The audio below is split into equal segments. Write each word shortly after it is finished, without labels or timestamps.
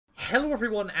Hello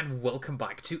everyone and welcome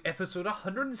back to episode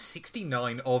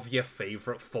 169 of your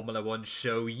favourite Formula 1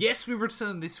 show. Yes, we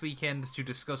return this weekend to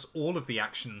discuss all of the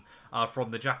action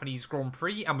from the Japanese Grand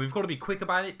Prix, and we've got to be quick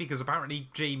about it because apparently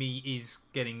Jamie is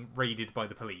getting raided by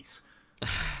the police.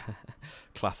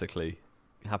 Classically,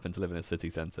 happen to live in a city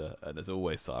centre and there's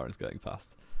always sirens going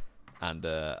past. And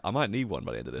I might need one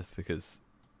by the end of this because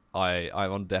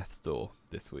I'm on death's door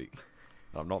this week.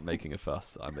 I'm not making a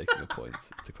fuss, I'm making a point,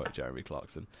 to quote Jeremy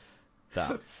Clarkson.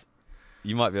 That's,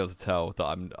 you might be able to tell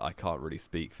that I can't really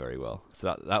speak very well.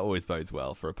 So that always bodes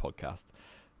well for a podcast.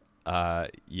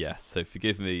 Yes, so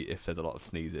forgive me if there's a lot of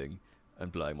sneezing and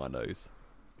blowing my nose.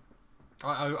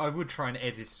 I would try and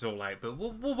edit it all out, but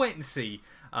we'll wait and see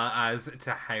as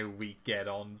to how we get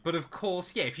on. But of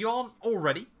course, yeah, if you aren't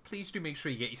already, please do make sure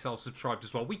you get yourself subscribed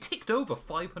as well. We ticked over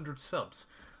 500 subs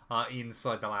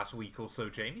inside the last week or so,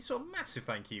 Jamie. So a massive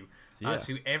thank you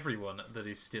to everyone that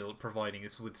is still providing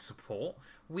us with support.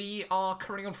 We are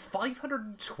currently on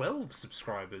 512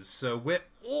 subscribers, so we're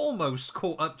almost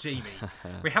caught up, Jamie.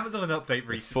 We haven't done an update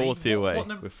recently. 40 away.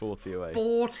 We're 40 away.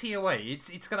 40 away.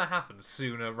 It's going to happen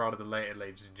sooner rather than later,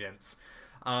 ladies and gents.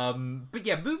 But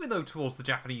yeah, moving though towards the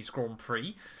Japanese Grand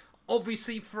Prix.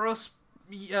 Obviously, for us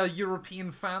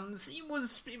European fans, it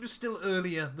was still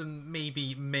earlier than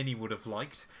maybe many would have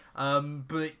liked.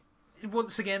 But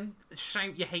once again,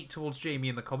 shout your hate towards Jamie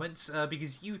in the comments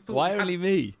because you thought. Why only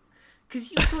me? Because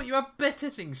you thought you had better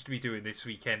things to be doing this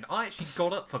weekend. I actually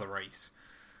got up for the race.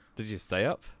 Did you stay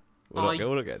up? We'll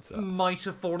not get to that. Might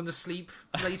have fallen asleep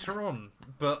later on,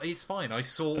 but it's fine. I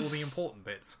saw all the important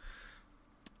bits.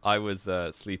 I was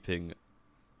sleeping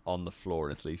on the floor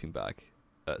in a sleeping bag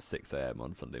at 6 a.m.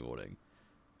 on Sunday morning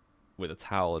with a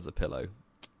towel as a pillow,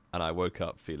 and I woke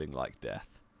up feeling like death.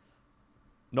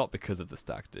 Not because of the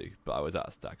stag do, but I was at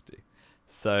a stag do.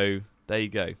 So there you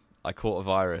go. I caught a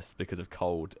virus because of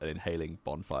cold and inhaling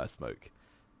bonfire smoke.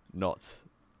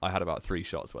 I had about 3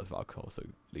 shots worth of alcohol, so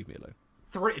leave me alone.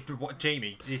 3? What,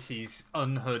 Jamie? This is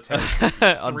unheard territory.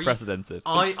 Unprecedented.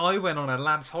 I went on a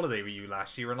lad's holiday with you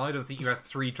last year, and I don't think you had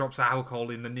 3 drops of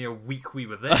alcohol in the near week we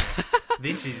were there.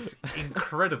 This is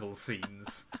incredible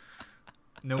scenes.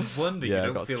 No wonder you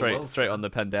don't feel well. Straight on the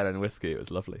Penderyn whiskey. It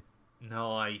was lovely.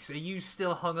 Nice. Are you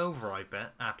still hungover, I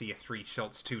bet, after your 3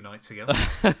 shots 2 nights ago?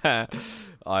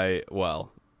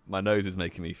 My nose is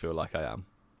making me feel like I am,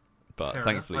 but Fair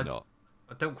thankfully enough. not.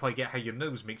 I don't quite get how your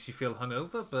nose makes you feel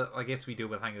hungover, but I guess we deal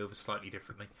with hangovers slightly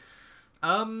differently.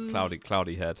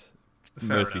 Cloudy head.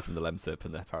 Fair Mostly enough. from the Lemsip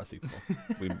and the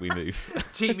paracetamol. we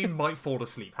move. Jamie might fall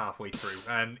asleep halfway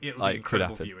through, and it'll be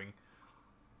incredible viewing.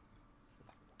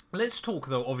 Let's talk,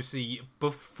 though, obviously,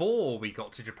 before we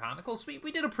got to Japan. Of course, we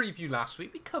did a preview last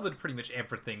week. We covered pretty much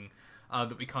everything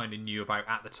that we kind of knew about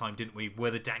at the time, didn't we?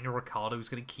 Whether Daniel Ricciardo was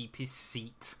going to keep his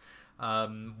seat,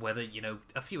 whether,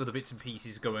 a few other bits and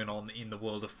pieces going on in the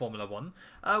world of Formula 1.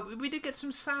 We did get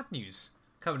some sad news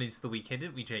coming into the weekend,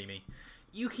 didn't we, Jamie?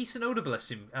 Yuki Tsunoda, bless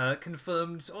him,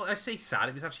 confirmed. Oh, I say sad.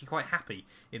 It was actually quite happy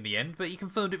in the end, but he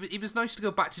confirmed it was nice to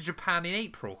go back to Japan in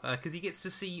April because he gets to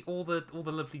see all the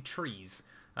lovely trees,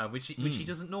 which he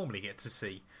doesn't normally get to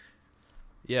see.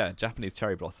 Yeah, Japanese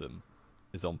cherry blossom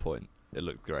is on point. It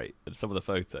looked great, and some of the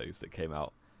photos that came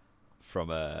out from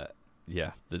the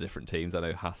different teams. I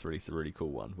know Haas released a really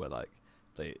cool one where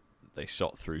they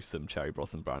shot through some cherry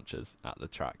blossom branches at the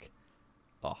track.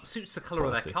 Oh, suits the colour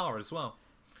of their car as well.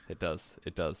 It does.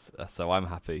 So I'm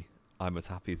happy. I'm as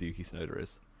happy as Yuki Tsunoda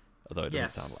is, although it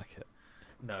doesn't sound like it.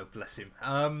 No, bless him.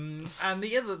 And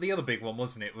the other big one,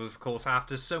 wasn't it, was, of course,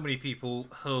 after so many people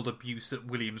hurled abuse at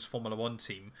Williams' Formula 1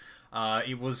 team,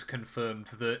 it was confirmed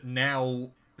that now,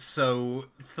 so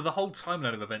for the whole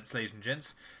timeline of events, ladies and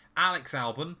gents, Alex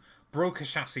Albon broke a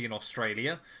chassis in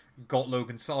Australia, got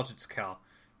Logan Sargent's car.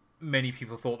 Many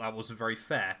people thought that wasn't very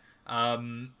fair.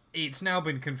 It's now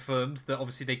been confirmed that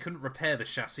obviously they couldn't repair the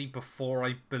chassis before,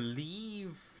 I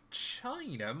believe,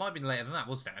 China. It might have been later than that,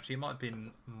 wasn't it? Actually, it might have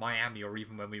been Miami or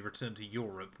even when we returned to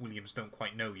Europe. Williams don't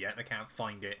quite know yet. They can't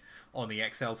find it on the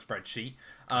Excel spreadsheet.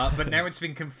 But now it's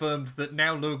been confirmed that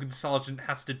now Logan Sargent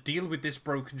has to deal with this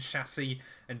broken chassis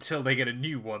until they get a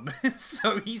new one.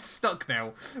 So he's stuck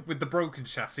now with the broken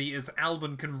chassis as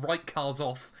Albon can write cars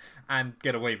off and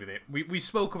get away with it. We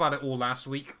spoke about it all last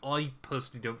week. I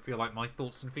personally don't feel like my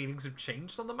thoughts and feelings have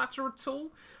changed on the matter at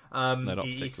all. No, not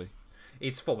particularly.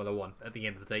 It's Formula 1 at the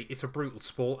end of the day. It's a brutal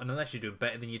sport, and unless you're doing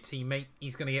better than your teammate,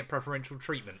 he's going to get preferential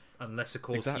treatment. Unless, of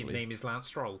course, your name is Lance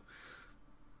Stroll.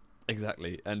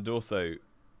 Exactly. And also,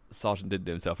 Sargent didn't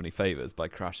do himself any favours by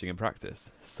crashing in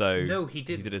practice. So no, he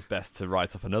didn't. He did his best to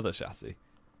write off another chassis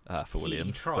for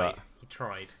Williams. He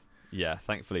tried. Yeah,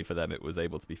 thankfully for them, it was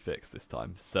able to be fixed this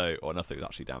time. So, or nothing was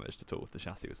actually damaged at all. The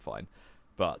chassis was fine.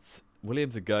 But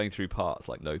Williams are going through parts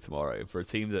like no tomorrow. For a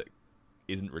team that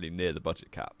isn't really near the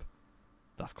budget cap,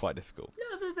 that's quite difficult.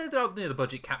 Yeah, they're up near the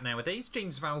budget cap nowadays.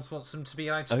 James Vowles wants them to be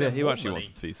allowed to spend Oh yeah, he more actually money.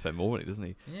 wants to spend more money, doesn't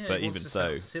he? Yeah, but he wants even to spend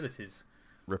so, on facilities.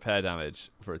 repair damage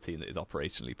for a team that is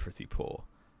operationally pretty poor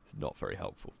is not very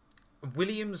helpful.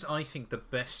 Williams, I think the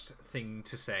best thing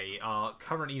to say are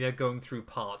currently they're going through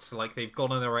parts, like they've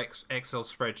gone on their Excel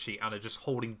spreadsheet and are just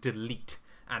holding delete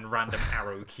and random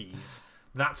arrow keys.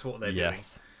 That's what they're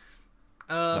Yes,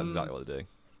 doing. that's exactly what they're doing.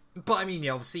 But I mean,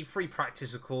 yeah, obviously free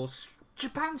practice, of course.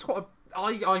 Japan's quite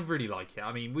I really like it.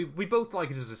 I mean, we both like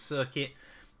it as a circuit.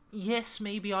 Yes,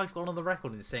 maybe I've gone on the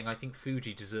record in saying I think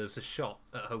Fuji deserves a shot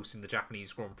at hosting the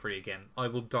Japanese Grand Prix again. I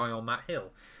will die on that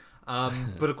hill.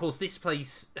 But of course, this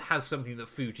place has something that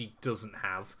Fuji doesn't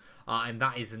have, and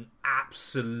that is an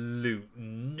absolute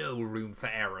no room for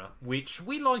error, which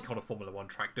we like on a Formula One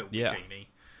track, don't we, Jamie?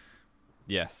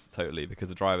 Yes, totally, because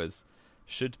the drivers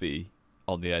should be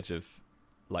on the edge of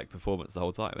like performance the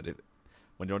whole time, and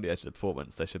when you're on the edge of the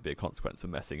performance, there should be a consequence for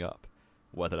messing up,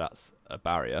 whether that's a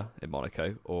barrier in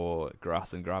Monaco or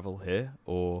grass and gravel here,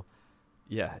 or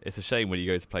it's a shame when you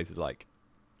go to places like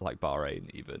Bahrain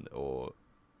even, or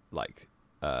like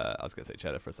I was going to say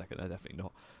Cheddar for a second. They're definitely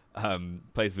not.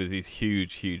 Places with these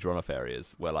huge runoff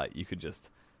areas where like you can just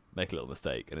make a little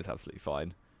mistake and it's absolutely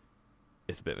fine.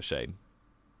 It's a bit of a shame.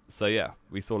 So yeah,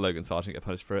 we saw Logan Sargent get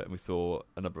punished for it, and we saw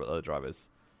a number of other drivers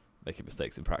making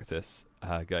mistakes in practice,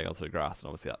 going onto the grass, and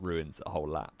obviously that ruins a whole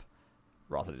lap.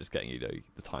 Rather than just getting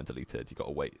the time deleted, you've got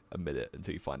to wait a minute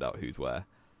until you find out who's where.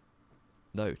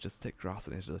 No, just stick grass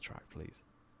on the edge of the track, please.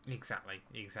 Exactly.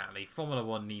 Formula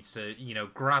One needs to,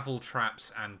 gravel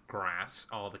traps and grass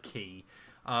are the key.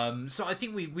 So I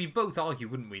think we both argue,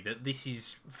 wouldn't we, that this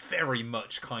is very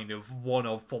much kind of one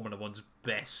of Formula One's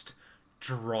best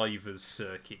drivers'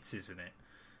 circuits, isn't it?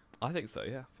 I think so,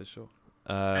 yeah, for sure.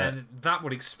 And that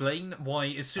would explain why,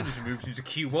 as soon as we moved into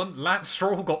Q1, Lance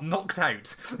Stroll got knocked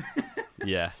out.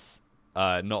 Yes.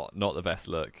 Not the best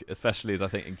look, especially as I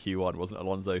think in Q1 wasn't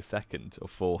Alonso second or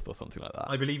fourth or something like that.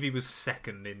 I believe he was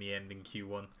second in the end in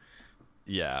Q1.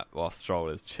 Yeah, while Stroll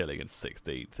is chilling in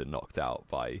 16th and knocked out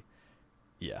by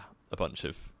a bunch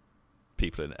of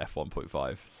people in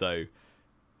F1.5. So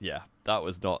yeah, that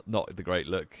was not the great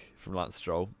look from Lance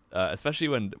Stroll, especially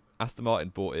when Aston Martin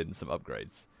bought in some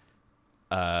upgrades.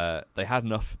 They had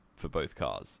enough for both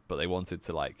cars, but they wanted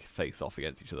to like face off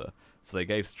against each other, so they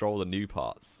gave Stroll the new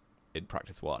parts in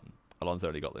practice 1. Alonso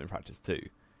only got them in practice 2.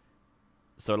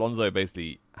 So Alonso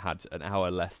basically had an hour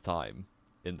less time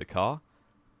in the car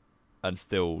and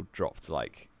still dropped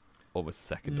like almost a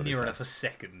second. Near enough a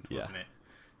second, wasn't it,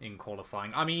 in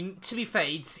qualifying? I mean, to be fair,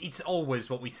 it's always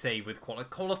what we say with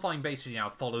qualifying. Basically now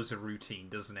follows a routine,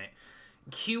 doesn't it?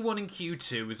 Q1 and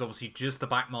Q2 is obviously just the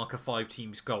backmarker 5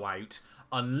 teams go out,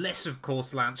 unless, of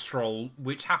course, Lance Stroll,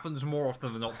 which happens more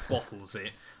often than not, bottles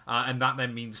it, and that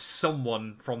then means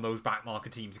someone from those backmarker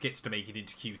teams gets to make it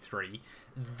into Q3.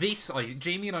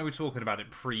 Jamie and I were talking about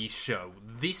it pre-show.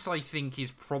 This, I think,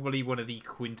 is probably one of the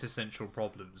quintessential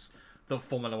problems that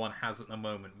Formula One has at the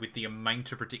moment, with the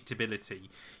amount of predictability.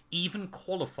 Even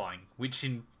qualifying, which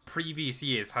in previous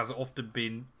years has often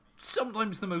been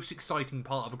sometimes the most exciting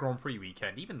part of a Grand Prix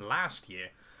weekend. Even last year,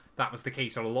 that was the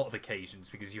case on a lot of occasions,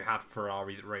 because you had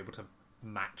Ferrari that were able to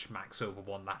match Max over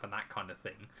one lap and that kind of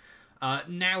thing.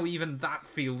 Now even that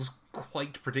feels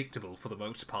quite predictable for the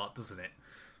most part, doesn't it?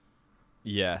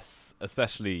 Yes,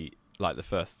 especially like the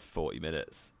first 40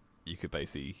 minutes, you could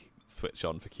basically switch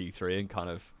on for Q3 and kind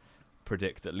of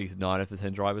predict at least 9 of the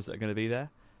 10 drivers that are going to be there.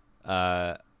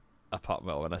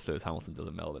 Unless Lewis Hamilton does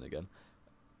a Melbourne again.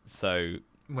 So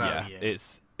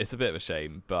it's a bit of a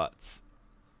shame, but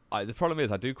the problem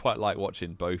is I do quite like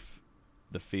watching both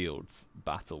the fields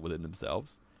battle within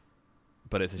themselves,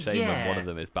 but it's a shame when one of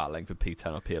them is battling for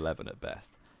P10 or P11 at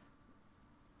best.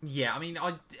 Yeah, I mean,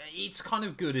 it's kind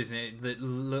of good, isn't it,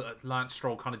 that Lance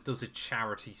Stroll kind of does a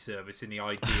charity service in the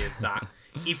idea that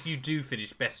if you do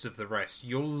finish best of the rest,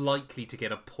 you're likely to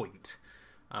get a point.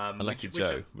 Unless you're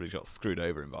Joe, where he got screwed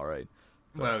over in Bahrain.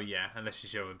 But... Well, yeah, unless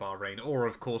you're Joe in Bahrain. Or,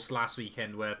 of course, last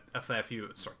weekend where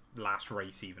last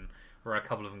race even, where a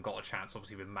couple of them got a chance,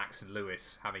 obviously with Max and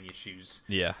Lewis having issues.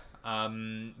 Yeah.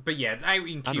 But yeah, out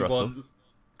in Q1...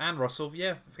 And Russell,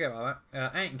 yeah, forget about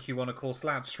that. Out in Q1, of course,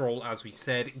 Lance Stroll, as we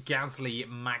said, Gasly,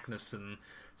 Magnussen,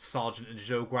 Sargent and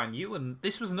Zhou Guanyu. And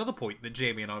this was another point that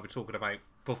Jamie and I were talking about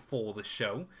before the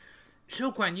show.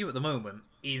 Zhou Guanyu at the moment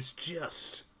is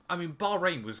just...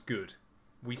 Bahrain was good.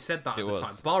 We said that at the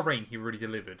time. Bahrain, he really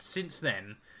delivered. Since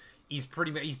then, He's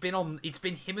pretty much, he's been on, it's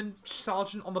been him and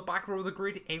Sargent on the back row of the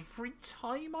grid every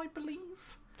time, I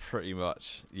believe. Pretty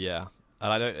much, yeah.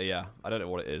 And I don't know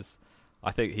what it is.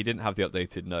 I think he didn't have the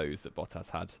updated nose that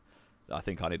Bottas had. I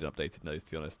think I need an updated nose,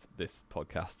 to be honest, this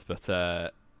podcast.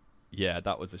 But yeah,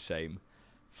 that was a shame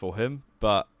for him.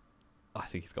 But I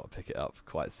think he's got to pick it up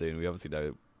quite soon. We obviously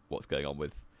know what's going on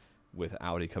with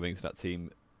Audi coming to that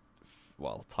team,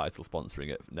 well, title sponsoring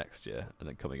it next year and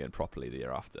then coming in properly the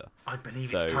year after. I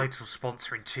believe it's title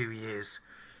sponsor in 2 years.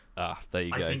 There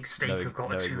you go. I think Stake have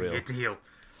got a 2-year deal.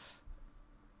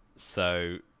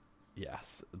 So,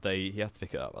 yes, he has to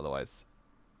pick it up, otherwise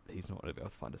he's not going to be able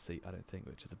to find a seat, I don't think,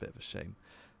 which is a bit of a shame.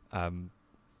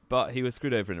 But he was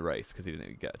screwed over in a race because he didn't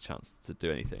even get a chance to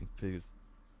do anything because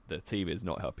the team is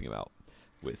not helping him out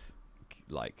with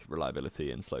like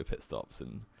reliability and slow pit stops,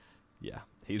 and yeah,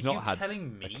 he's not had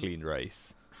a clean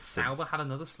race. Sauber had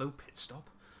another slow pit stop?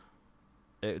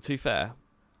 To be fair,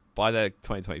 by their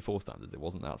 2024 standards, it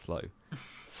wasn't that slow.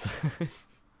 So,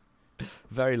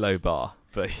 very low bar,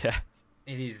 but yeah.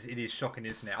 It is shocking,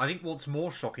 isn't it? I think what's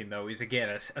more shocking, though, is, again,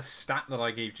 a stat that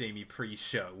I gave Jamie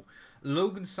pre-show.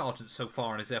 Logan Sargent, so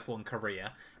far in his F1 career,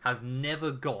 has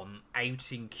never gone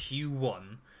out in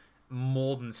Q1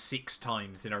 more than 6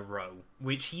 times in a row,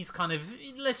 which he's kind of,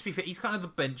 let's be fair, he's kind of the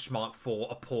benchmark for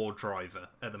a poor driver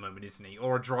at the moment, isn't he?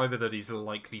 Or a driver that is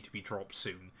likely to be dropped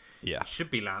soon. Yeah. It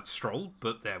should be Lance Stroll,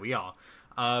 but there we are.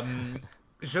 Zhou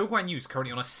Guanyu is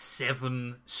currently on a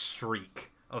 7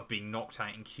 streak of being knocked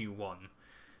out in Q1.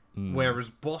 Whereas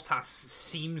Bottas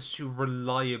seems to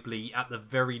reliably, at the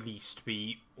very least,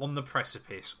 be on the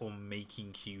precipice or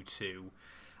making Q2.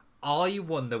 I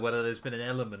wonder whether there's been an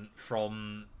element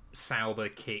from Sauber,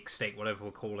 Kick, Stake, whatever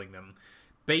we're calling them,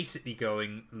 basically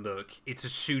going, look, it's a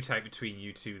shootout between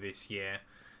you two this year.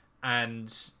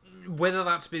 And whether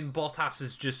that's been Bottas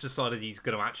has just decided he's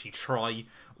going to actually try,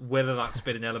 whether that's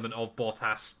been an element of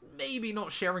Bottas maybe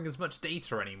not sharing as much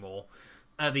data anymore.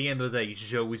 At the end of the day,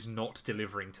 Zhou is not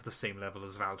delivering to the same level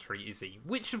as Valtteri, is he?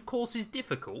 Which, of course, is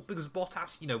difficult, because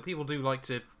Bottas, people do like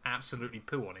to absolutely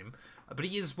poo on him. But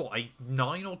he is, what, a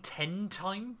 9 or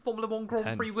 10-time Formula 1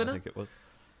 Grand Prix winner? I think it was.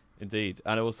 Indeed.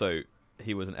 And also,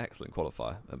 he was an excellent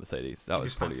qualifier at Mercedes. That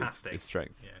was probably his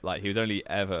strength. Yeah. Like, he was only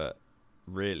ever,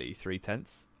 really,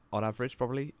 3/10 on average,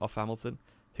 probably, off Hamilton,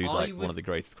 who's one of the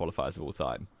greatest qualifiers of all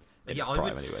time. Yeah, I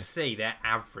would say their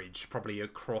average probably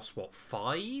across,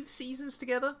 5 seasons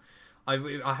together? I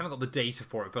haven't got the data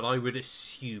for it, but I would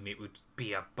assume it would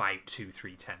be about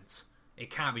 2-3/10. It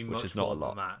can't be much more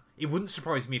than that. It wouldn't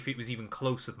surprise me if it was even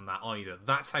closer than that either.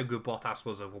 That's how good Bottas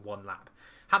was over 1 lap.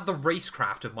 Had the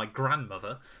racecraft of my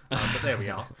grandmother, but there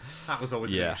we are. That was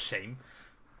always a shame.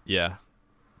 Yeah,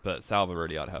 but Sauber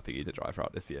really aren't helping either driver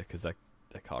out this year because their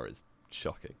car is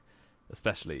shocking,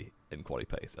 especially in quali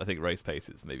pace. I think race pace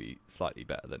is maybe slightly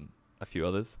better than a few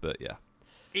others, but yeah.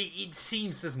 It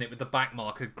seems, doesn't it, with the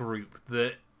backmarker group,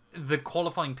 that the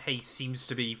qualifying pace seems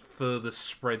to be further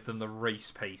spread than the race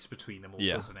pace between them all,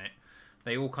 doesn't it?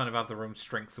 They all kind of have their own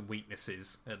strengths and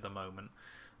weaknesses at the moment.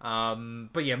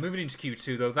 But yeah, moving into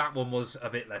Q2, though, that one was a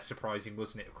bit less surprising,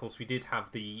 wasn't it? Of course, we did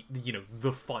have the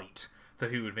fight for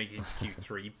who would make it into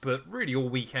Q3, but really all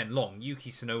weekend long,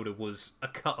 Yuki Tsunoda was a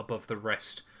cut above the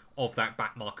rest of that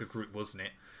backmarker group, wasn't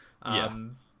it?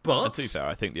 But and to be fair,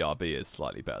 I think the RB is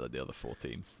slightly better than the other 4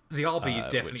 teams. The RB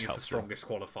definitely is the strongest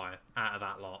qualifier out of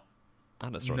that lot.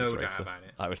 And the strongest racer, doubt about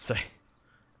it. I would say.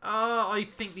 I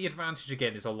think the advantage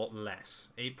again is a lot less.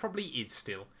 It probably is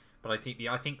still, but I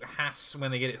think Haas,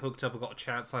 when they get it hooked up, have got a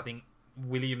chance. I think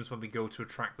Williams, when we go to a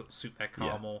track that will suit their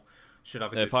car more, should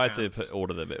have a good chance. If I had to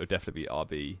order them, it would definitely be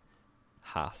RB,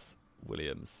 Haas,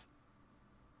 Williams.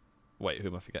 Wait, who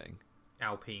am I forgetting?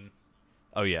 Alpine.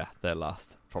 Oh yeah, they're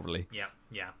last, probably. Yeah.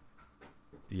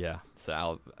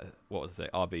 So what was I say?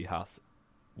 RB, Haas,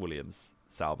 Williams,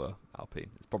 Sauber, Alpine.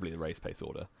 It's probably the race pace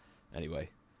order, anyway.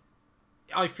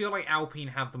 I feel like Alpine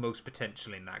have the most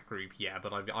potential in that group,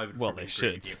 but I would. Well, they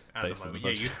should. At the moment.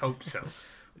 Yeah, you'd hope so.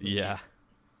 Yeah.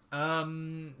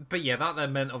 But yeah, that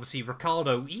then meant obviously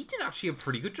Ricciardo. He did actually a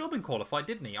pretty good job in qualify,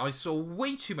 didn't he? I saw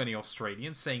way too many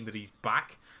Australians saying that he's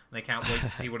back. And they can't wait to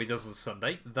see what he does on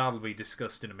Sunday. That'll be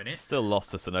discussed in a minute. Still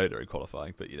lost to Tsunoda in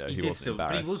qualifying, but he wasn't embarrassed.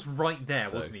 But he was right there,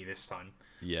 wasn't he, this time?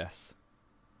 Yes.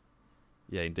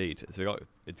 Yeah, indeed. So we got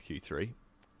into Q3,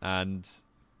 and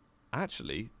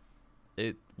actually,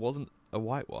 it wasn't a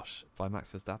whitewash by Max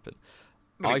Verstappen.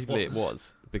 Arguably, it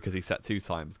was because he set 2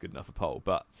 times good enough a pole.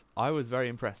 But I was very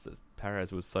impressed that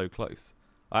Perez was so close.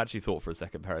 I actually thought for a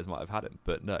second Perez might have had him,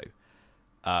 but no.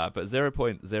 But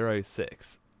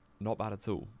 0.06, not bad at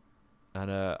all. And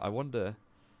I wonder,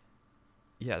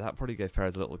 that probably gave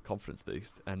Perez a little confidence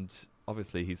boost. And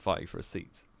obviously he's fighting for a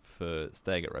seat for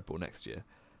staying at Red Bull next year.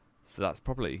 So that's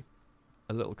probably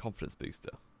a little confidence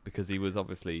booster, because he was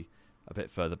obviously a bit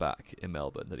further back in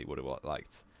Melbourne than he would have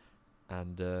liked.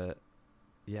 And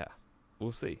yeah,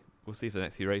 we'll see. We'll see for the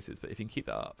next few races. But if he can keep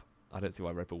that up, I don't see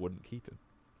why Red Bull wouldn't keep him.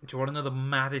 Do you want to know the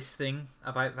maddest thing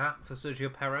about that for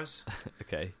Sergio Perez?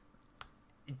 Okay.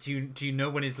 Do you know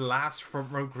when his last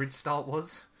front row grid start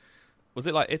was? Was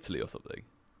it like Italy or something?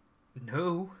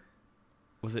 No.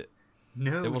 Was it?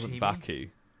 No, it wasn't Jamie. Baku.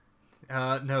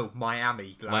 No,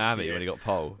 Miami last Miami year. when he got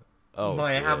pole. Oh,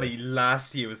 Miami dear.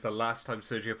 last year was the last time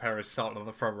Sergio Perez started on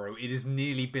the front row. It has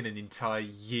nearly been an entire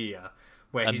year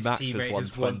where And his Max teammate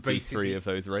has won 23 basically of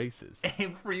those races.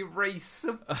 every race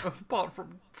apart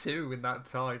from 2 in that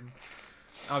time.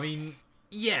 I mean,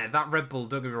 yeah, that Red Bull,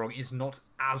 don't get me wrong, is not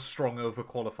as strong over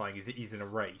qualifying as it is in a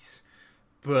race.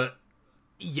 But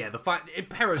yeah, the fact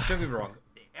Perez, don't get me wrong,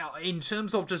 in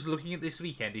terms of just looking at this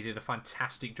weekend, he did a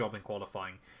fantastic job in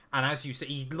qualifying. And as you said,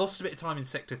 he lost a bit of time in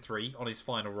Sector 3 on his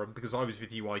final run, because I was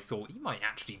with you, I thought he might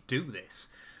actually do this.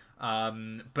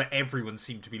 But everyone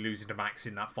seemed to be losing to Max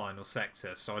in that final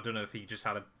sector, so I don't know if he just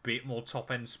had a bit more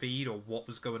top-end speed or what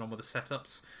was going on with the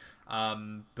setups.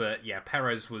 But yeah,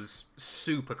 Perez was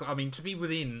super... I mean, to be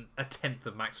within a tenth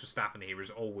of Max Verstappen here is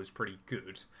always pretty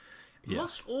good. Yeah.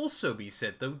 Must also be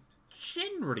said, though,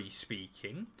 generally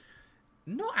speaking...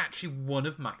 not actually one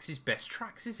of Max's best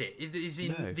tracks, is it? It is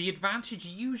in No. the advantage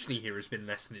usually here has been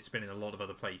less than it's been in a lot of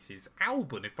other places.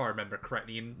 Albon, if I remember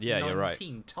correctly, in 19 you're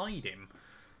right. tied him.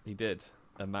 He did.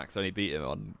 And Max only beat him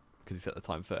on because he set the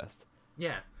time first.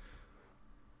 Yeah.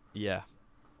 Yeah.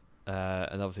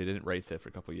 And obviously he didn't race here for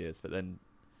a couple of years, but then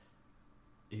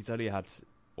he's only had,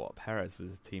 Perez was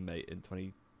his teammate in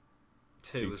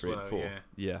 2 as 3 well, and 4.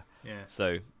 yeah.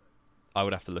 So I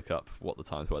would have to look up what the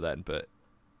times were then, but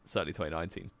certainly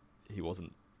 2019 he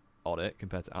wasn't on it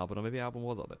compared to Albon, or maybe Albon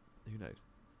was on it. Who knows?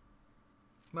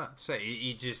 Well,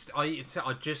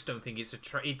 I just don't think it's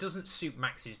it doesn't suit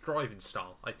Max's driving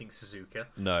style, I think, Suzuka.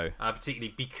 No.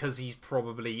 Particularly because he's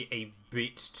probably a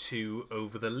bit too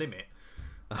over the limit.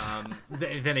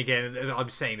 Then again, I'm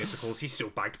saying this, of course, he still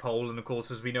bagged pole, and of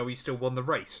course, as we know, he still won the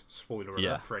race. Spoiler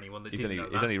alert for anyone that didn't know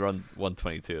that. He's only run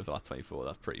 122 of the last 24.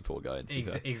 That's pretty poor going.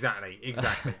 Exactly.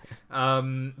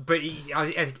 But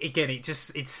again,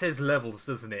 it says levels,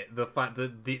 doesn't it? The fact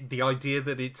that the idea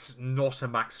that it's not a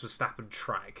Max Verstappen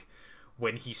track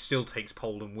when he still takes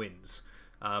pole and wins,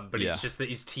 but it's just that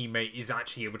his teammate is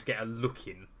actually able to get a look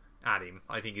in at him,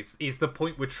 I think is the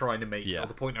point we're trying to make, or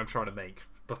the point I'm trying to make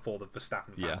before the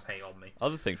Verstappen fans hate on me.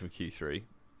 Other thing from Q3,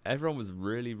 everyone was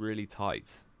really, really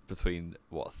tight between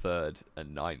third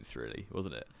and ninth, really,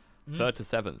 wasn't it? Third to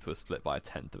seventh was split by a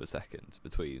tenth of a second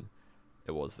between,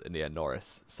 it was in the end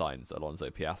Norris, Sainz, Alonso,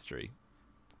 Piastri,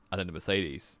 and then the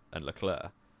Mercedes and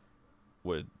Leclerc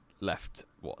were left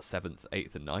seventh,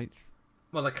 eighth, and ninth.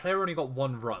 Well, Leclerc only got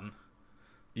one run.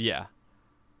 Yeah.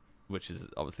 Which has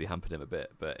obviously hampered him a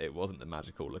bit, but it wasn't the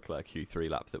magical Leclerc Q3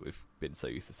 lap that we've been so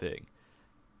used to seeing.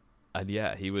 And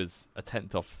yeah, he was a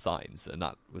tenth off Sainz, and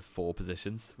that was 4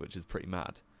 positions, which is pretty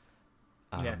mad.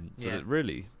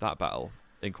 Really, that battle,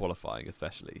 in qualifying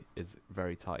especially, is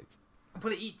very tight.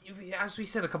 But as we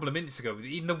said a couple of minutes ago,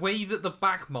 in the way that the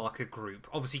back marker group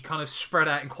obviously kind of spread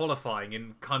out in qualifying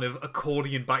and kind of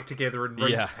accordion back together in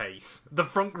race pace, the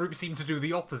front group seem to do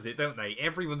the opposite, don't they?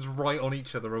 Everyone's right on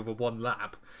each other over one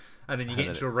lap. And then you get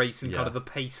into a race and kind of the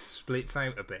pace splits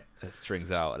out a bit. It strings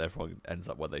out and everyone ends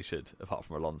up where they should, apart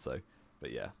from Alonso.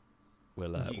 But yeah,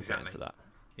 we'll get into that.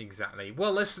 Exactly.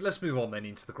 Well, let's move on then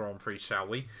into the Grand Prix, shall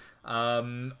we?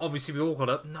 Obviously, we all got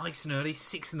up nice and early,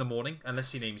 6 in the morning,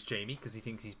 unless your name's Jamie, because he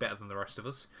thinks he's better than the rest of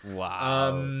us.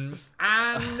 Wow.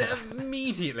 And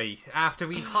immediately after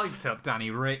we hyped up Danny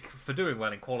Rick for doing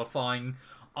well in qualifying,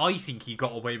 I think he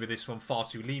got away with this one far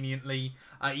too leniently.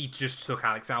 He just took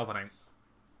Alex Albon out.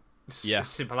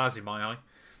 Simple as in my eye.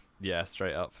 Yeah,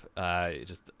 straight up.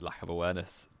 Just lack of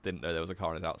awareness. Didn't know there was a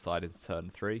car on his outside into turn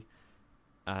 3.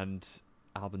 And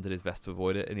Albon did his best to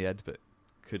avoid it in the end, but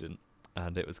couldn't.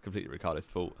 And it was completely Ricciardo's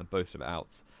fault, and both of them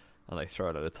out. And they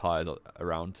throw a load of tyres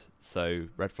around. So,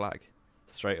 red flag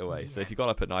straight away. Yeah. So, if you got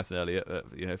up at nice and early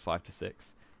at 5 to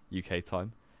 6 UK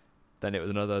time, then it was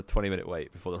another 20-minute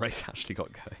wait before the race actually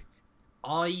got going.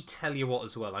 I tell you what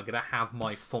as well, I'm going to have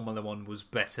my Formula 1 was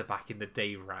better back in the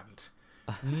day rant.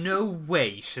 No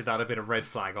way should that have been a red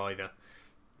flag either.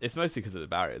 It's mostly because of the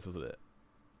barriers, wasn't it?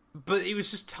 But it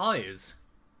was just tyres.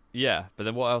 Yeah, but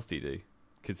then what else do you do?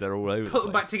 Because they're all over. Put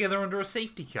them back together under a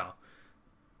safety car.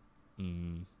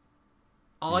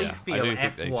 I feel think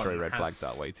F1 they throw red flags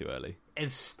out way too early.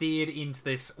 Has steered into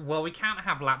this, well, we can't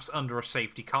have laps under a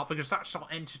safety car because that's not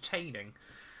entertaining.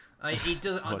 It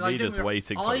does. Well, I Nida's don't.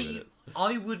 waiting 20 minutes.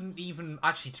 I wouldn't even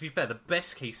actually. To be fair, the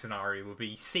best case scenario would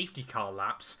be safety car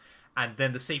laps, and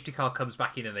then the safety car comes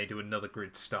back in and they do another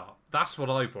grid start. That's what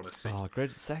I want to see. Oh,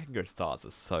 second grid starts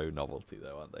are so novelty,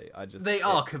 though, aren't they? They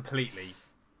are completely.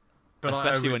 But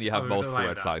especially when you have multiple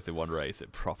red that. flags in one race,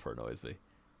 it proper annoys me.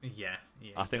 Yeah.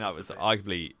 I think that was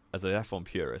arguably, as an F1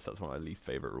 purist, that's one of my least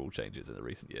favourite rule changes in the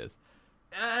recent years.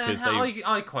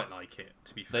 I quite like it,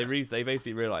 to be fair. They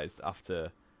basically realised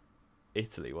after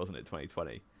Italy, wasn't it,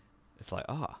 2020? It's like,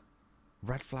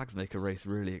 red flags make a race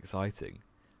really exciting.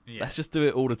 Yeah. Let's just do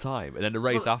it all the time. And then the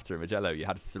race after in Mugello, you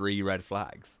had 3 red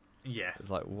flags. Yeah.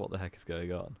 It's like, what the heck is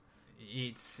going on?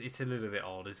 It's a little bit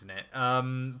odd, isn't it?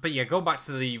 But yeah, going back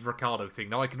to the Ricciardo thing,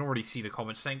 now I can already see the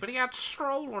comments saying, but he had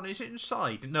Stroll on his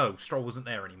inside. No, Stroll wasn't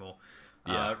there anymore.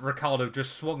 Yeah. Ricciardo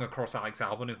just swung across Alex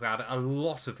Albon, who had a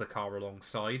lot of the car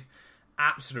alongside.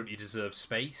 Absolutely deserved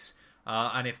space.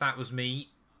 And if that was me,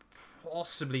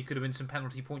 possibly could have been some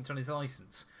penalty points on his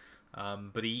licence.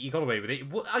 But he got away with it.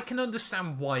 I can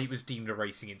understand why it was deemed a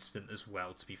racing incident as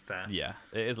well, to be fair. Yeah,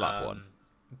 it is lap 1.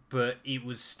 But it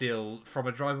was still, from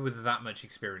a driver with that much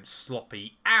experience,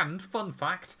 sloppy. And, fun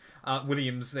fact,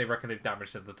 Williams, they reckon they've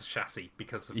damaged the chassis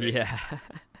because of it. Yeah.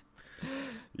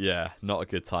 Yeah, not a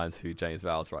good time to be James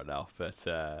Vowles right now. But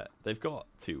they've got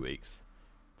 2 weeks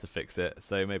to fix it,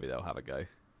 so maybe they'll have a go.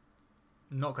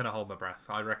 Not going to hold my breath.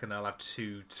 I reckon they'll have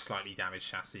 2 slightly damaged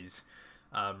chassis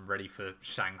ready for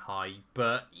Shanghai.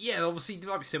 But, yeah, obviously,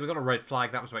 like we said, we got a red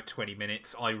flag. That was about 20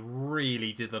 minutes. I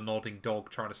really did the nodding dog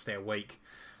trying to stay awake.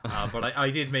 But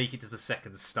I did make it to the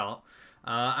second start.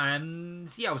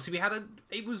 And, yeah, obviously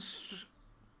it was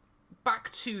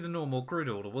back to the normal grid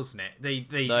order, wasn't it?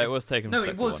 No, it was taken. No,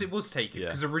 it was taken,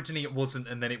 because originally it wasn't,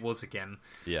 and then it was again.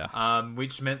 Yeah.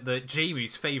 Which meant that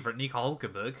Jamie's favourite, Nico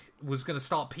Hulkenberg, was going to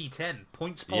start P10.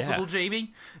 Points possible,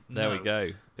 Jamie? There we go.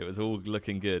 It was all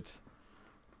looking good.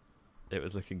 It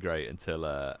was looking great until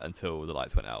the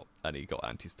lights went out and he got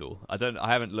anti-stall. I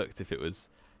haven't looked if it was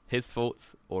his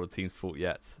fault or the team's fault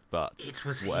yet, but it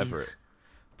was whatever his.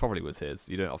 It probably was his.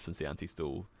 You don't often see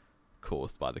anti-stall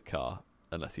caused by the car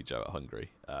unless you Joe at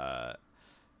Hungary. Yeah.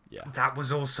 That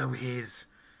was also his.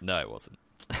 No, it wasn't.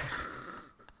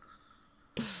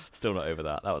 Still not over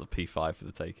that. That was a P5 for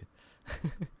the taking.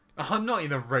 I'm not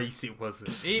in a race, it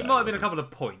wasn't. It might have been a couple of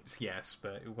points, yes,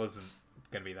 but it wasn't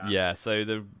going to be that. Yeah, so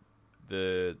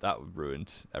that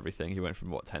ruined everything. He went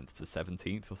from 10th to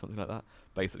 17th or something like that.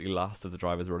 Basically last of the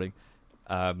drivers running.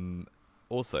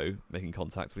 Also making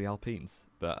contact with the Alpines.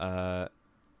 But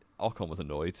Ocon was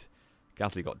annoyed.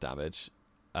 Gasly got damage.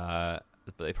 But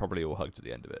they probably all hugged at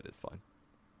the end of it. It's fine.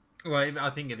 Well, I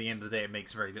think at the end of the day it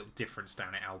makes very little difference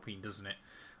down at Alpine, doesn't it?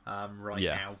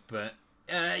 Now. But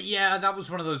yeah, that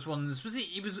was one of those ones.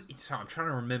 I'm trying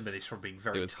to remember this from being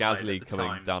very It was tired Gasly at the coming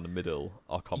time. down the middle.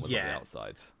 Ocon was on the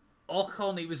outside.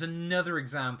 Ocon, it was another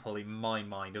example in my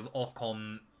mind of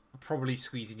Ocon probably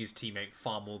squeezing his teammate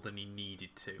far more than he needed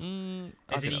to.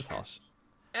 I think that's harsh.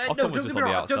 No, was don't just get me on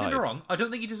the wrong. Don't get me outside. wrong. I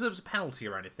don't think he deserves a penalty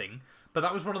or anything. But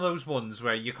that was one of those ones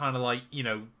where you're kind of like,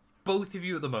 both of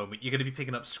you at the moment, you're going to be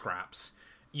picking up scraps.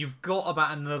 You've got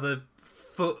about another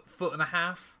foot and a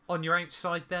half on your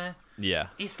outside there. Yeah.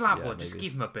 It's lap one. maybe. Just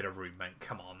give him a bit of room, mate.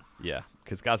 Come on. Yeah,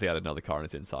 because Gasly had another car on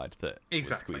his inside that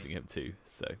Exactly. was squeezing him too.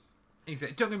 So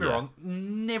Exactly. Don't get me wrong.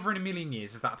 Never in a million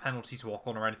years is that a penalty to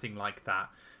Ocon or anything like that.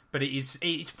 But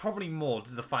it's probably more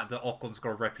to the fact that Ocon's got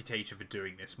a reputation for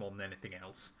doing this more than anything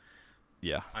else.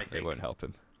 yeah, I it think. won't help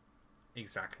him.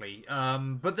 Exactly.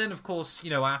 But then, of course,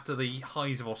 after the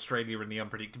highs of Australia and the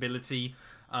unpredictability,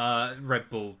 Red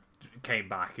Bull came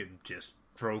back and just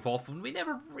drove off, and we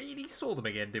never really saw them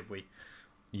again, did we?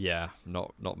 Yeah,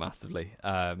 not massively.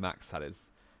 Max had his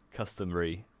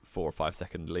customary 4 or 5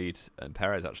 second lead, and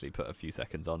Perez actually put a few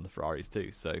seconds on the Ferraris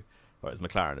too. So, well, it was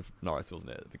McLaren of Norris,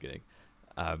 wasn't it, at the beginning?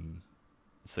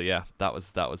 So yeah, that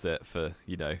was it for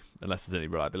unless there's any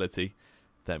reliability,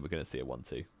 then we're going to see a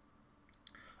 1-2.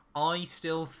 I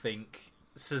still think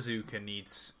Suzuka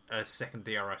needs a second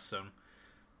DRS zone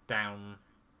down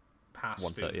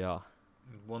past 130R.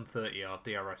 130R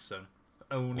DRS zone.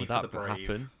 Only Would for that the Brave.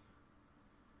 happen?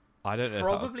 I don't know.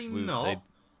 Probably not.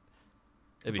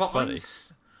 It'd be But funny.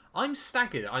 I'm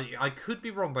staggered. I could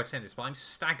be wrong by saying this, but I'm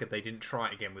staggered they didn't try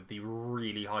it again with the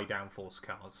really high downforce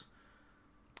cars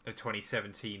of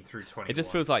 2017 through 21. It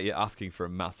just feels like you're asking for a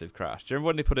massive crash. Do you remember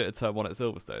when they put it at turn 1 at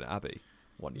Silverstone at Abbey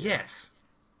one year? Yes.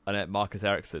 And then Marcus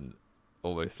Ericsson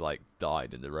almost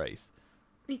died in the race.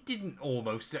 He didn't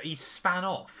almost. He span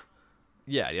off.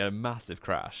 Yeah, he had a massive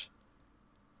crash.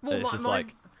 Well, it's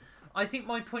I think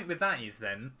my point with that is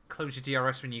then close your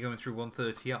DRS when you're going through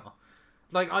 130R.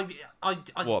 Like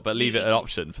What? But leave it an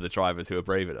option for the drivers who are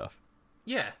brave enough.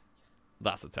 Yeah.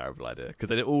 That's a terrible idea because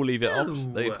they'd all leave it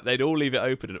option. They'd all leave it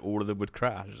open, and all of them would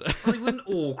crash. Well, they wouldn't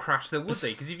all crash, though, would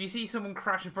they? Because if you see someone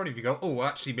crash in front of you, you go, "Oh,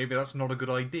 actually, maybe that's not a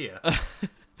good idea."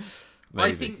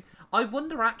 Maybe. I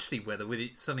wonder actually whether with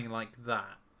it something like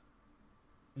that.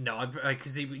 No,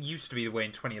 because it used to be the way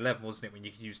in 2011, wasn't it, when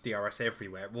you could use DRS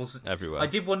everywhere? It wasn't everywhere. I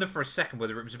did wonder for a second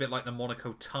whether it was a bit like the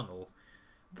Monaco Tunnel.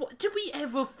 Did we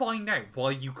ever find out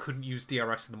why you couldn't use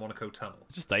DRS in the Monaco Tunnel?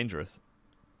 Just dangerous.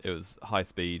 It was high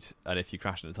speed, and if you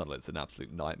crash in a tunnel, it's an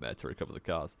absolute nightmare to recover the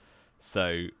cars.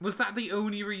 So was that the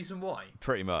only reason why?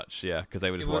 Pretty much, yeah, because they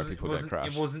were just worried people were going to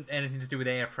crash. It wasn't anything to do with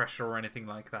air pressure or anything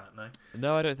like that, no?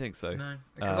 No, I don't think so. No,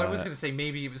 because I was going to say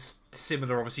maybe it was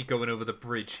similar, obviously, going over the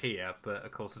bridge here, but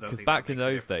of course I don't think because back in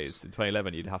those days, in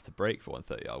 2011, you'd have to brake for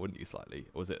 130R, wouldn't you, slightly?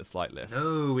 Or was it a slight lift?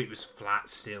 No, it was flat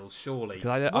still, surely.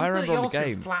 Because I remember on the game...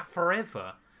 been flat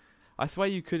forever. I swear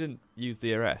you couldn't use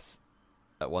DRS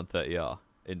at 130R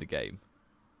in the game.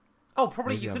 Oh,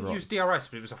 probably maybe you couldn't use DRS,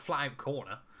 but it was a flat-out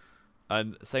corner.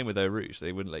 And same with Eau Rouge,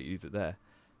 they wouldn't let you use it there.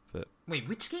 But wait,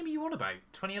 which game are you on about?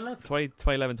 2011?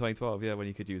 2011, 2012, yeah, when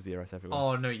you could use DRS everywhere.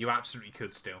 Oh, no, you absolutely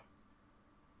could still.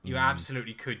 You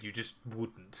absolutely could, you just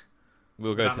wouldn't.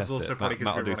 We'll go test it.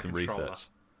 Matt will do some research.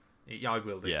 Yeah, I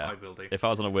will do. Yeah. I will do. If I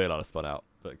was on a wheel, I'd have spun out,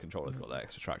 but the controller's got that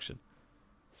extra traction.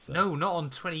 So. No, not on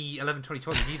 2011,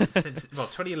 2012. You needed the well,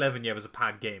 2011, yeah, was a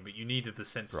pad game, but you needed the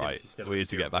sensitivity right. still. We need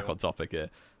to get back on topic here.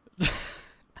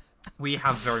 We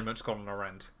have very much gone on a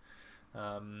rant.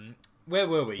 Where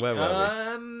were we? Where were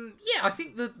we? Yeah, I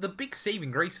think the big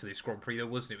saving grace for this Grand Prix, though,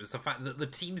 wasn't it, was the fact that the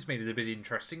teams made it a bit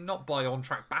interesting, not by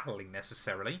on-track battling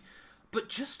necessarily, but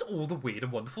just all the weird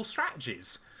and wonderful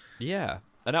strategies. Yeah,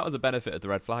 and that was a benefit of the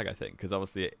red flag, I think, because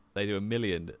obviously they do a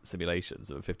million simulations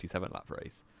of a 57-lap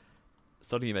race.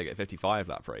 Suddenly you make it a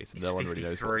 55-lap race, and no one really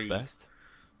knows what's best.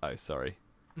 Oh, sorry.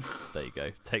 There you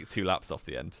go. Take 2 laps off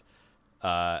the end.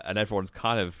 And everyone's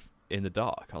kind of in the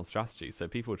dark on strategy, so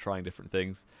people were trying different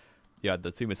things. You had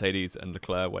the 2 Mercedes and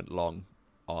Leclerc went long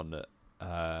on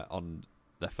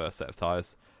their first set of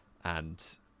tyres, and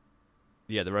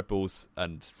yeah, the Red Bulls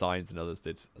and Sainz and others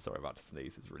did. Sorry, I'm about to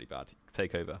sneeze. It's really bad.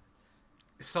 Take over.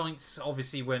 Sainz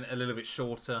obviously went a little bit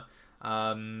shorter,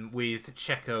 with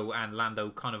Checo and Lando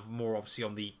kind of more obviously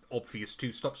on the obvious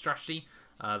 2-stop strategy,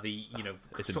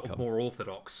 sort of more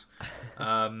orthodox.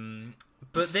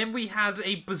 But then we had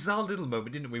a bizarre little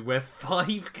moment, didn't we, where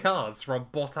 5 cars from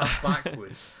Bottas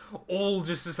backwards all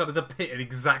just decided to pit at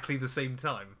exactly the same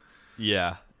time.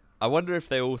 Yeah. I wonder if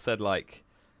they all said, like...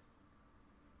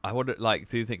 do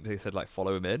you think they said, like,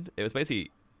 follow him in? It was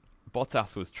basically...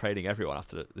 Bottas was training everyone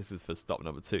after... This was for stop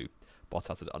number 2.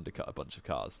 Bottas had undercut a bunch of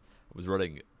cars. Was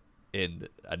running in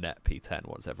a net P10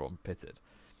 once everyone pitted.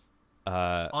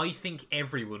 I think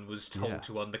everyone was told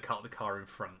to undercut the car in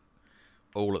front.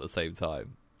 All at the same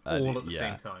time. All at the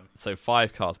same time. So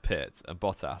 5 cars pit, and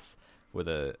Bottas, with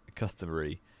a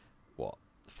customary,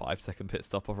 5-second pit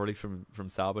stop already from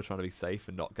Sauber, trying to be safe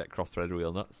and not get cross-threaded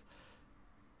wheel nuts,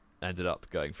 ended up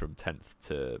going from 10th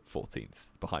to 14th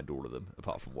behind all of them,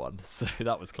 apart from 1. So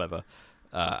that was clever,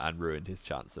 and ruined his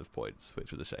chance of points,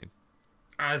 which was a shame.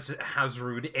 As it has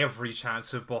ruined every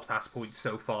chance of Bottas points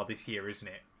so far this year, isn't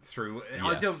it? Through yes.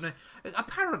 I don't know.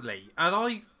 Apparently, and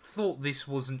I thought this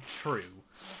wasn't true,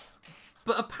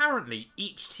 but apparently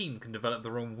each team can develop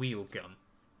their own wheel gun,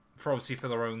 for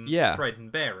their own thread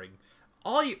and bearing.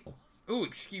 Always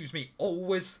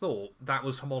thought that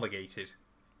was homologated,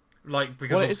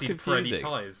 because obviously Pirelli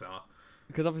tyres are.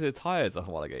 Because obviously the tyres are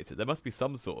homologated. There must be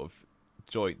some sort of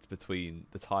joint between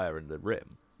the tyre and the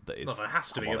rim. There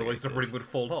has to be, otherwise the rim would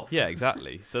fall off. Yeah,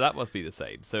 exactly. So that must be the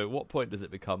same. So at what point does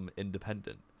it become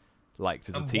independent? Like,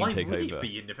 does a team take over? Why would it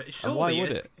be independent?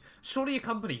 Surely a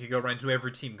company could go around to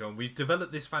every team going, we've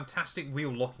developed this fantastic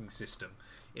wheel locking system.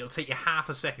 It'll take you half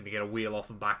a second to get a wheel off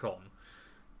and back on.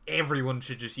 Everyone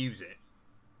should just use it.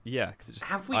 Yeah.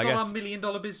 Have we got our $1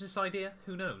 million business idea?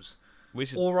 Who knows?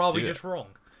 Or are we just wrong?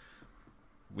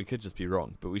 We could just be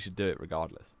wrong, but we should do it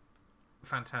regardless.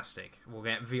 Fantastic. We'll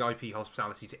get VIP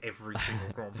hospitality to every single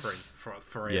Grand Prix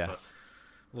forever. Yes.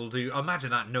 We'll do... Imagine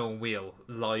that no wheel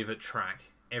live at track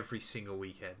every single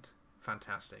weekend.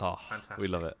 Fantastic. Oh, fantastic. We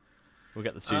love it. We'll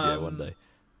get the studio one day.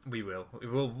 We will.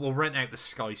 We'll rent out the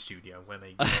Sky Studio when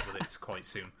they get with it quite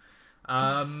soon.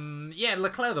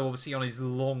 Leclerc, though, obviously on his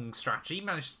long stretch,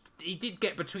 he did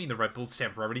get between the Red Bulls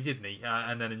temporarily, didn't he?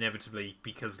 And then inevitably,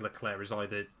 because Leclerc is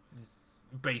either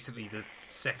basically the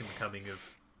second coming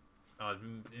of... I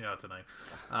don't know.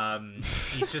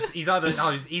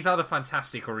 He's either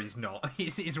fantastic or he's not.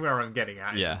 Is where I'm getting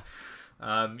at. Yeah.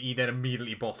 He then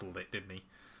immediately bottled it, didn't he?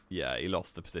 yeah, he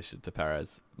lost the position to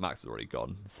Perez. Max was already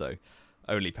gone, so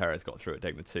only Perez got through at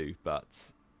Degner 2,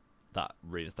 but that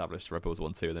re-established Red Bulls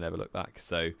 1-2 and they never looked back.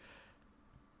 So,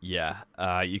 yeah,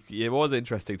 it was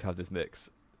interesting to have this mix,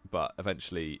 but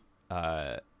eventually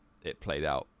it played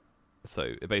out. So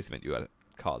it basically meant you had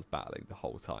cars battling the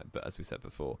whole time. But as we said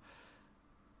before,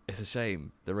 it's a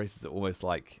shame. The races are almost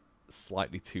like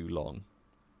slightly too long,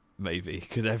 maybe,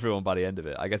 because everyone by the end of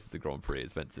it, I guess it's a Grand Prix,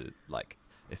 it's meant to, like,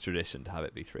 it's tradition to have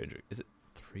it be 300. Is it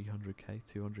 300k,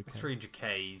 200k?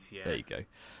 300ks, yeah. There you go.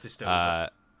 Just over.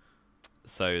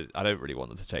 So I don't really want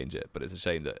them to change it, but it's a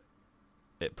shame that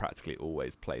it practically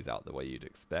always plays out the way you'd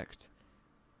expect.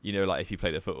 You know, like if you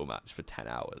played a football match for 10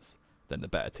 hours, then the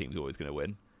better team's always going to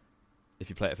win. If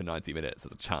you play it for 90 minutes,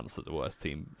 there's a chance that the worst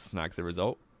team snags a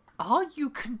result. Are you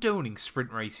condoning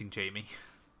sprint racing, Jamie?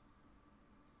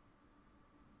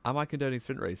 Am I condoning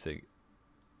sprint racing?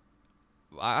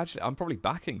 I'm probably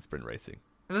backing sprint racing.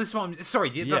 That's what I'm, sorry,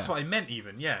 that's what I meant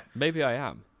even, yeah. Maybe I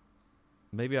am.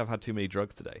 Maybe I've had too many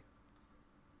drugs today.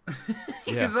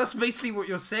 Because that's basically what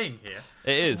you're saying here.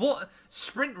 It is. What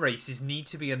sprint races need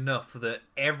to be enough that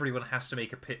everyone has to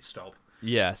make a pit stop.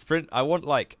 Yeah, sprint. I want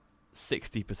like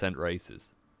 60%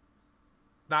 races.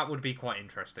 That would be quite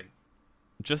interesting.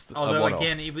 Just although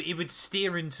again, it would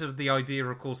steer into the idea,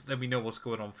 of course, that then we know what's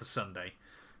going on for Sunday,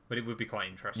 but it would be quite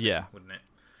interesting, wouldn't it?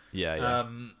 Yeah.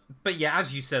 But yeah,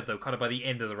 as you said though, kind of by the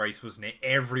end of the race, wasn't it?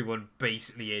 Everyone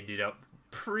basically ended up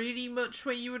pretty much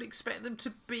where you would expect them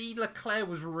to be. Leclerc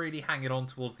was really hanging on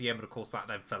towards the end, but of course that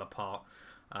then fell apart.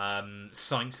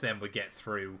 Sainz then would get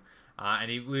through, and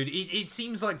it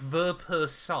seems like Ver per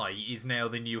se is now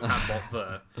the new Handbot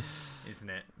Ver, isn't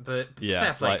it? But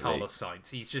fair play Carlos Sainz,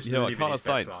 he's just living his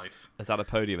best life. Has had a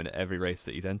podium in every race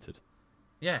that he's entered.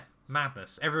 Yeah,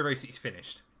 madness. Every race that he's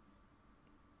finished.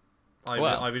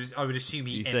 I would assume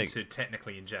he entered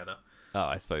technically in Jeddah. Oh,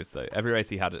 I suppose so. Every race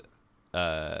he had, it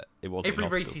wasn't every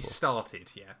race he started,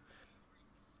 yeah.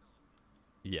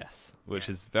 Yes, which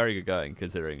is very good going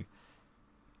considering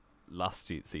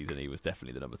last season he was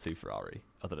definitely the number 2 Ferrari,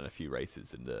 other than a few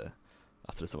races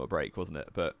after the summer break, wasn't it?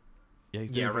 But yeah,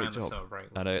 he's doing a great job.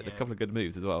 And a couple of good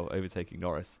moves as well. Overtaking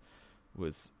Norris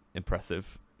was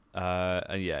impressive.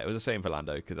 And yeah, it was a shame for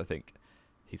Lando because I think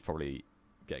he's probably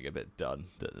getting a bit done.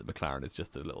 That McLaren is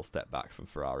just a little step back from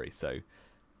Ferrari, so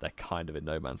they're kind of in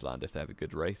no man's land if they have a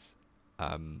good race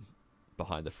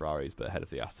behind the Ferraris, but ahead of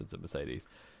the Astons and Mercedes,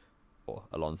 or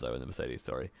Alonso and the Mercedes.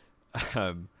 Sorry.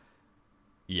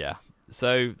 Yeah,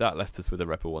 so that left us with a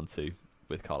Red Bull 1-2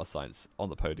 with Carlos Sainz on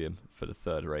the podium for the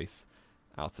third race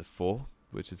out of 4,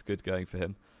 which is good going for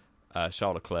him.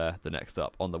 Charles Leclerc, the next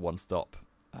up, on the 1 stop.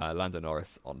 Lando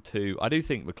Norris on 2. I do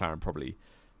think McLaren probably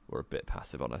were a bit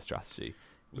passive on their strategy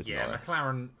with Norris.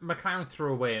 McLaren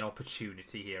threw away an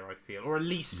opportunity here, I feel, or at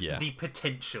least the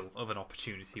potential of an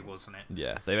opportunity, wasn't it?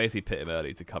 Yeah, they basically pit him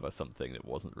early to cover something that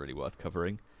wasn't really worth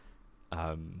covering.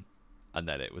 And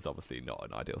then it was obviously not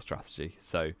an ideal strategy.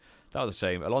 So that was a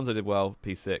shame. Alonso did well,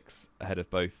 P6, ahead of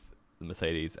both the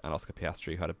Mercedes and Oscar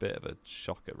Piastri, who had a bit of a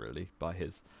shocker, really, by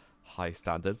his high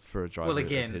standards for a driver of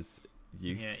his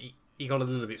youth. Yeah, he got a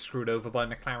little bit screwed over by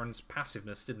McLaren's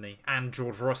passiveness, didn't he? And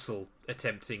George Russell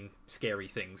attempting scary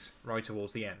things right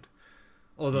towards the end.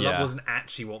 Although that wasn't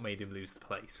actually what made him lose the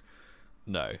place.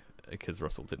 No, because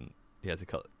Russell didn't. He had to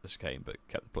cut the chicane, but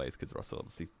kept the place because Russell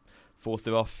obviously forced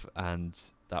him off, and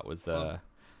that was...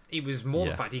 it was more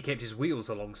the fact he kept his wheels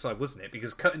alongside, wasn't it?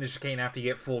 Because cutting the chicane after you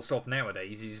get forced off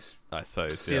nowadays is I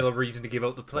suppose, still a reason to give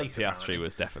up the place. Piastri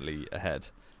was definitely ahead.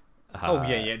 Don't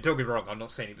get me wrong, I'm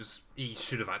not saying he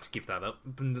should have had to give that up.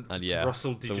 And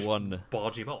Russell did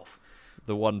barge him off.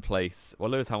 The one place... Well,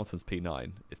 Lewis Hamilton's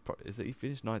P9. Is it he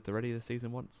finished 9th already this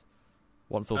season once?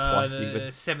 Once or twice even?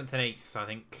 7th and 8th, I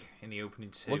think, in the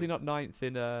opening 2. Was he not 9th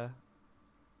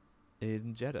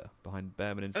in Jeddah, behind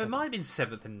Behrman and 7th? It might have been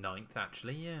 7th and 9th,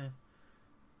 actually, yeah.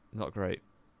 Not great.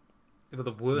 They were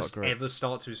the worst ever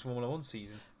start to his Formula 1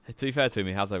 season. To be fair to him,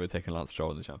 he has overtaken Lance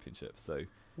Stroll in the championship, so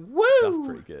woo! That's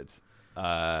pretty good.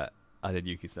 I did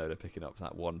Yuki Tsunoda picking up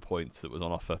that 1 point that was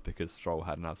on offer because Stroll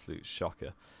had an absolute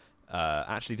shocker.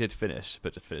 Actually did finish,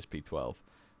 but just finished P12.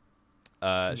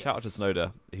 Shout out to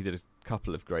Tsunoda. He did a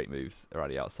couple of great moves around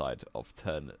the outside of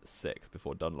turn 6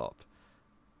 before Dunlop.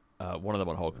 One of them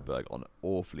on Hulkenberg on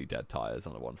awfully dead tyres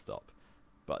on a 1-stop.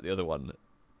 But the other one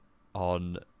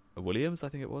on Williams, I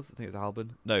think it was. I think it was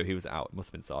Albon. No, he was out. It must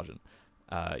have been Sargent.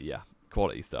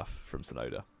 Quality stuff from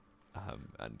Tsunoda.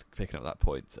 And picking up that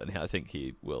point. And I think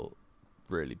he will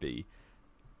really be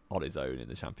on his own in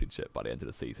the championship by the end of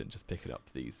the season, just picking up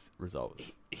these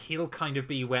results. He'll kind of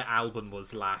be where Albon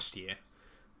was last year.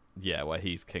 Yeah, where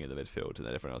he's king of the midfield and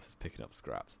then everyone else is picking up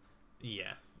scraps.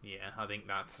 Yeah, I think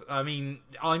that's... I mean,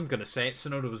 I'm going to say it.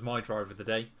 Tsunoda was my driver of the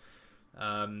day.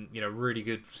 Really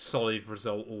good, solid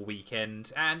result all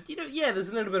weekend. And, there's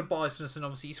a little bit of biasness, and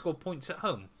obviously he scored points at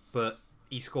home. But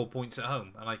he scored points at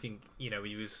home. And I think,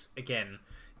 he was, again,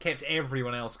 kept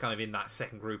everyone else kind of in that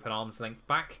second group at arm's length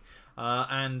back.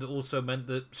 And also meant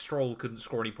that Stroll couldn't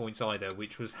score any points either,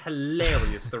 which was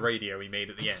hilarious, the radio he made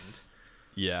at the end.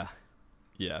 Yeah,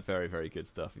 very, very good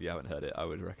stuff. If you haven't heard it, I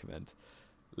would recommend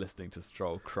listening to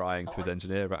Stroll crying to his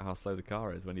engineer about how slow the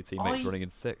car is when your teammate's running in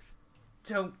 6th.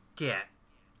 Don't get...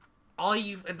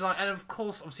 and of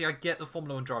course, obviously, I get the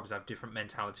Formula 1 drivers have different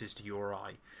mentalities to you or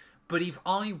I. But if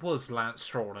I was Lance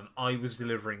Stroll and I was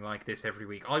delivering like this every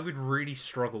week, I would really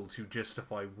struggle to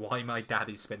justify why my dad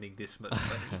is spending this much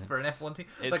money for an F1 team.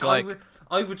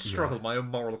 I would struggle my own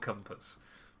moral compass.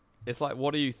 It's like,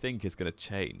 what do you think is going to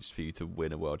change for you to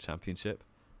win a world championship?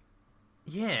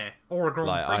 Yeah, or a Grand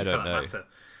Prix I don't for that know. matter.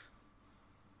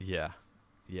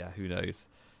 Yeah, who knows?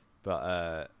 But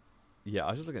I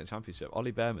was just looking at the championship.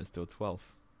 Ollie Behrman's still 12th.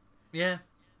 Yeah,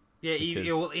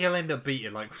 he'll end up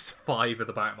beating like 5 of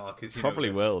the back markers. Probably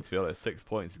will, to be honest. 6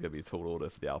 points is going to be a tall order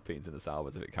for the Alpines and the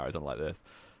Saubers if it carries on like this.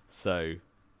 So,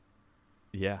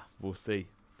 yeah, we'll see.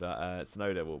 But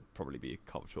Tsunoda will probably be a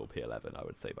comfortable P11, I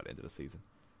would say, by the end of the season.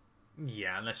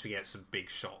 Yeah, unless we get some big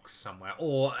shocks somewhere.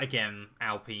 Or, again,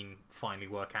 Alpine finally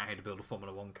work out how to build a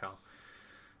Formula 1 car.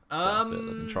 That's it. They've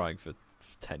been trying for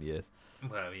 10 years.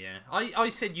 Well, yeah. I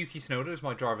said Yuki Tsunoda as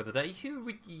my driver of the day. Who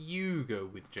would you go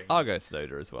with, Jamie? I'll go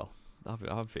Tsunoda as well.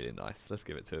 I'm feeling nice. Let's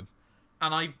give it to him.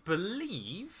 And I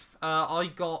believe I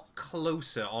got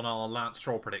closer on our Lance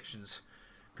Stroll predictions.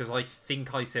 Because I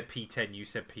think I said P10, you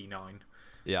said P9.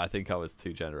 Yeah, I think I was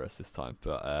too generous this time.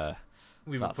 But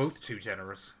we were both too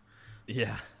generous.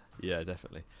 Yeah,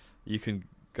 definitely. You can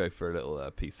go for a little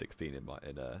P16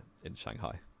 in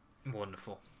Shanghai.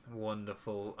 Wonderful.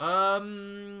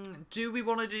 Do we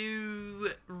want to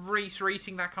do race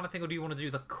rating, that kind of thing, or do you want to do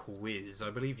the quiz? I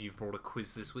believe you've brought a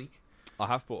quiz this week. I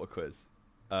have brought a quiz.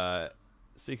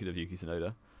 Speaking of Yuki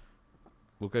Tsunoda,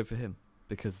 we'll go for him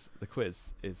because the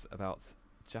quiz is about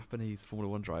Japanese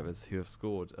Formula 1 drivers who have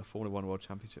scored a Formula 1 World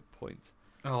Championship point.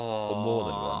 Or more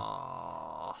than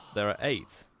one. There are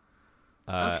 8.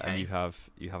 Okay. And you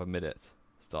have a minute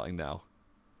starting now.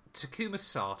 Takuma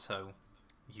Sato,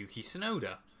 Yuki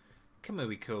Tsunoda,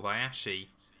 Kamui Kobayashi,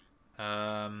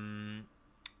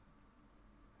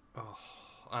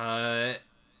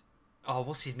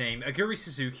 what's his name? Aguri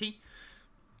Suzuki.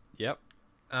 Yep.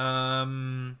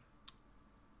 Yamamoto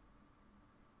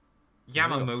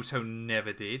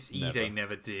never did. Ide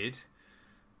never did.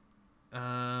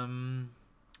 I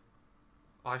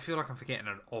feel like I'm forgetting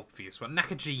an obvious one.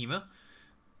 Nakajima.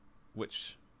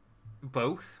 Which?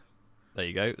 Both. There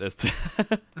you go. There's 2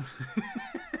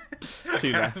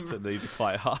 left, and these are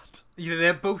quite hard. Yeah,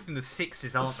 they're both in the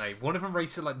 60s, aren't they? One of them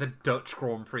raced at like the Dutch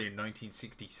Grand Prix in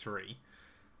 1963.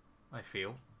 I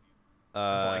feel.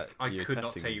 I could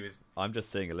not tell you his. I'm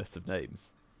just seeing a list of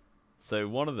names. So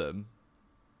one of them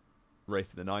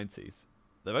raced in the 90s.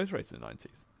 They both raced in the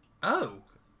 90s. Oh,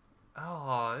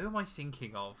 who am I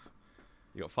thinking of?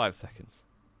 You got 5 seconds.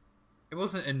 It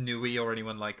wasn't Inui or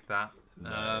anyone like that.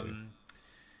 No.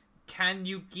 Can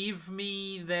you give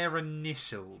me their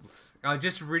initials? I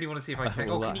just really want to see if I can.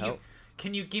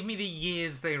 Can you give me the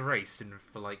years they raced in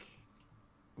for like?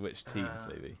 Which teams,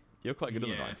 maybe? You're quite good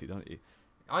in the 90s, aren't you?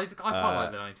 I quite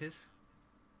like the 90s.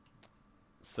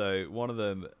 So one of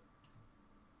them.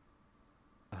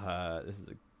 This is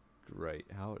a great.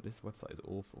 This website is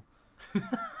awful.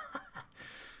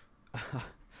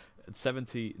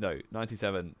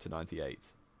 97 to 98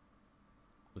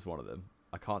 was one of them.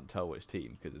 I can't tell which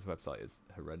team because this website is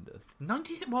horrendous.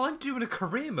 90s? Well, I'm doing a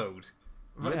career mode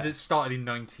that started in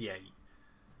 98.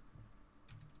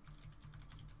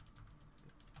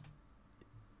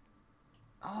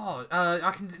 Oh,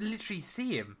 I can literally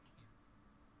see him.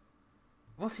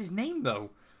 What's his name,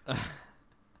 though?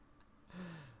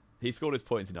 He scored his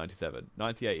points in 97.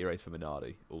 98, he raced for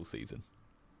Minardi all season.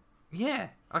 Yeah,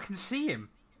 I can see him.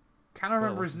 Can't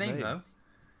remember his name, though.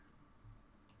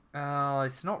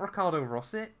 It's not Ricardo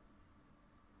Rosset.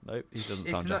 Nope, he doesn't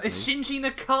sound Japanese. It's Shinji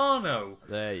Nakano.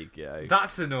 There you go.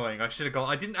 That's annoying. I should have got.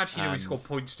 I didn't actually know he scored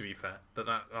points, to be fair. But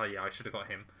that. Oh yeah, I should have got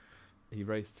him. He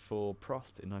raced for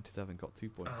Prost in 97, got 2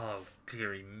 points. Oh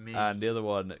dearie me. And the other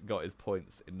one got his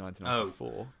points in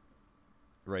 1994,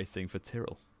 racing for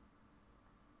Tyrrell.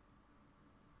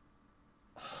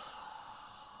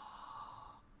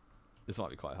 This might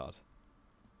be quite hard.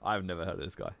 I've never heard of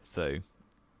this guy, so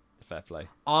fair play.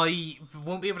 I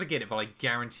won't be able to get it, but I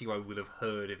guarantee you I would have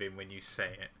heard of him when you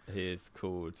say it. He is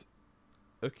called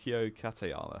Ukyo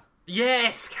Katayama.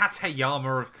 Yes,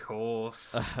 Katayama, of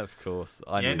course. Of course,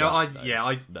 I Yeah, knew no,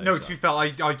 that. no. To be fair, I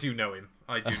do know him.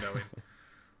 I do know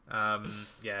him.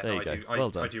 Yeah, There no, you go. I do. Well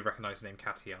done. I do recognise the name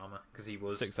Katayama because he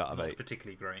was 6 out of not 8.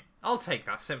 particularly great. I'll take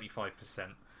that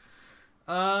 75%.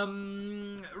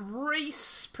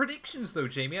 Race predictions though,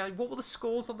 Jamie. What were the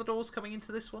scores on the doors coming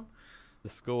into this one? The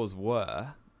scores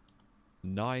were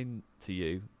 9 to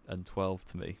you and 12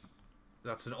 to me.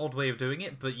 That's an odd way of doing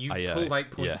it, but you Aye, pulled aye.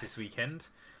 out points Yes. this weekend.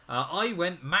 I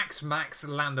went Max,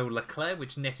 Lando, Leclerc,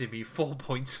 which netted me 4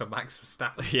 points for Max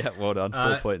Verstappen. Yeah, well done.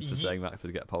 4 points for ye- saying Max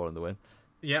would get pole in the win.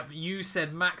 Yep, you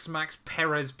said Max,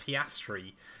 Perez,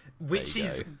 Piastri, which There you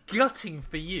is gutting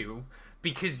for you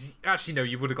because actually no,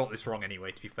 you would have got this wrong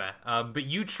anyway. To be fair, but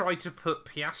you tried to put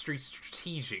Piastri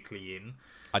strategically in.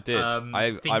 I did.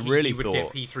 I thinking really he would thought get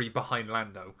P3 behind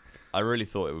Lando. I really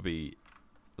thought it would be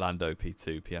Lando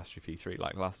P2, Piastri P3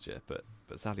 like last year, but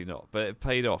sadly not. But it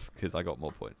paid off because I got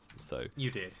more points. So You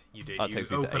did. That You takes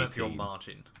me to open up your 18.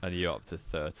 margin. and you're up to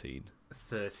 13.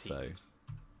 13. So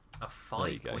A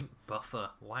 5-point buffer.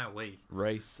 Wowee.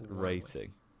 race Wow.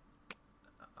 rating.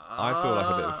 I feel like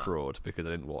a bit of a fraud because I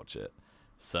didn't watch it.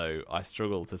 So I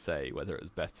struggle to say whether it was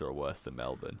better or worse than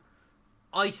Melbourne.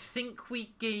 I think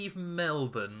we gave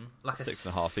Melbourne like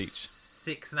 6.5 each.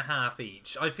 6.5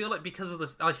 each. I feel like because of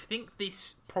this, I think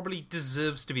this probably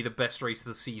deserves to be the best race of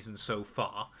the season so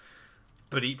far,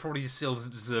 but it probably still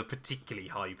doesn't deserve particularly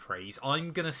high praise.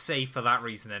 I'm gonna say for that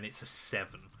reason, then it's a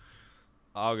 7.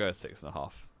 I'll go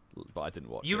 6.5, but I didn't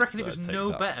watch it. You reckon so it was I'd take no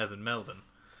that. better than Melbourne?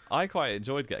 I quite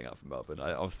enjoyed getting up from Melbourne.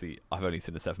 I've only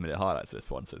seen the 7-minute highlights of this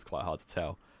one, so it's quite hard to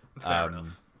tell. Fair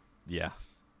enough. Yeah,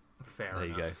 Fair there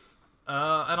enough. you go.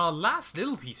 And our last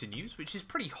little piece of news, which is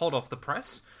pretty hot off the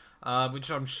press, which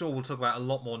I'm sure we'll talk about a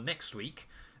lot more next week.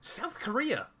 South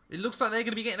Korea. It looks like they're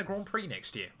going to be getting a Grand Prix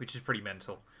next year, which is pretty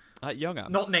mental. Young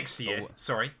Am. Not next year. Oh.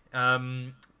 Sorry.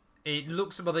 It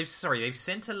looks they've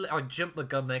sent a. I jumped the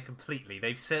gun there completely.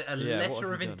 They've sent a Yeah, what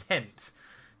letter have of you done? intent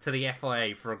to the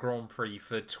FIA for a Grand Prix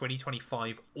for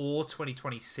 2025 or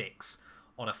 2026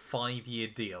 on a 5-year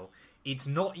deal. It's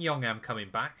not Young Am coming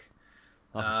back.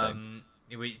 That's a shame.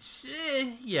 Which,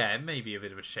 yeah, maybe a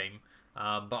bit of a shame.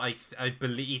 But I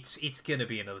believe it's going to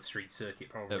be another street circuit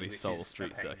probably. It'll be which Seoul is a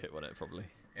Street pain. Circuit, won't it? Probably.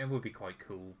 It would be quite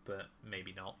cool, but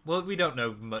maybe not. Well, we don't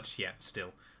know much yet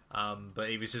still. But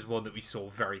it was just one that we saw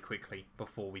very quickly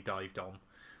before we dived on.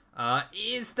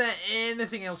 Is there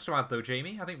anything else to add though,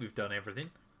 Jamie? I think we've done everything.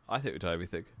 I think we've done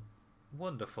everything.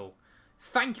 Wonderful.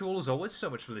 Thank you all as always so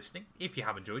much for listening. If you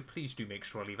have enjoyed, please do make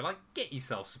sure to leave a like, get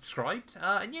yourself subscribed.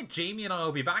 And yeah, Jamie and I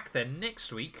will be back then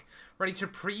next week, ready to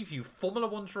preview Formula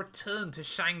One's return to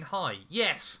Shanghai.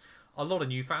 Yes, a lot of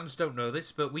new fans don't know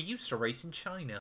this, but we used to race in China.